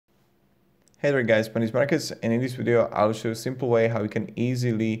Hey there guys, my name is Marcus, and in this video I'll show you a simple way how you can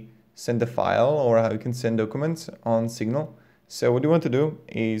easily send a file or how you can send documents on Signal. So what you want to do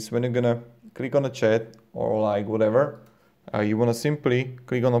is when you're gonna click on a chat or like whatever, you want to simply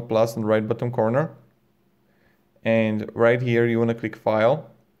click on a plus in the right bottom corner, and right here you want to click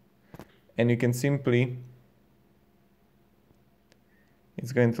File, and you can simply,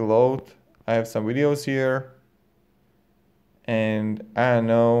 it's going to load. I have some videos here, and I don't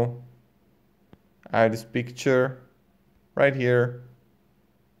know, I have this picture right here,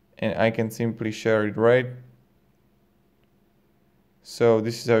 and I can simply share it, right? So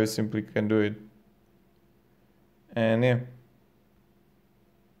this is how you simply can do it. And yeah.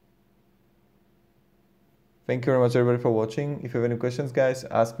 Thank you very much everybody for watching. If you have any questions, guys,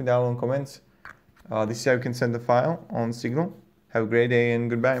 ask me down in the comments. This is how you can send the file on Signal. Have a great day and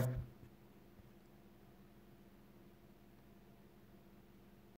goodbye.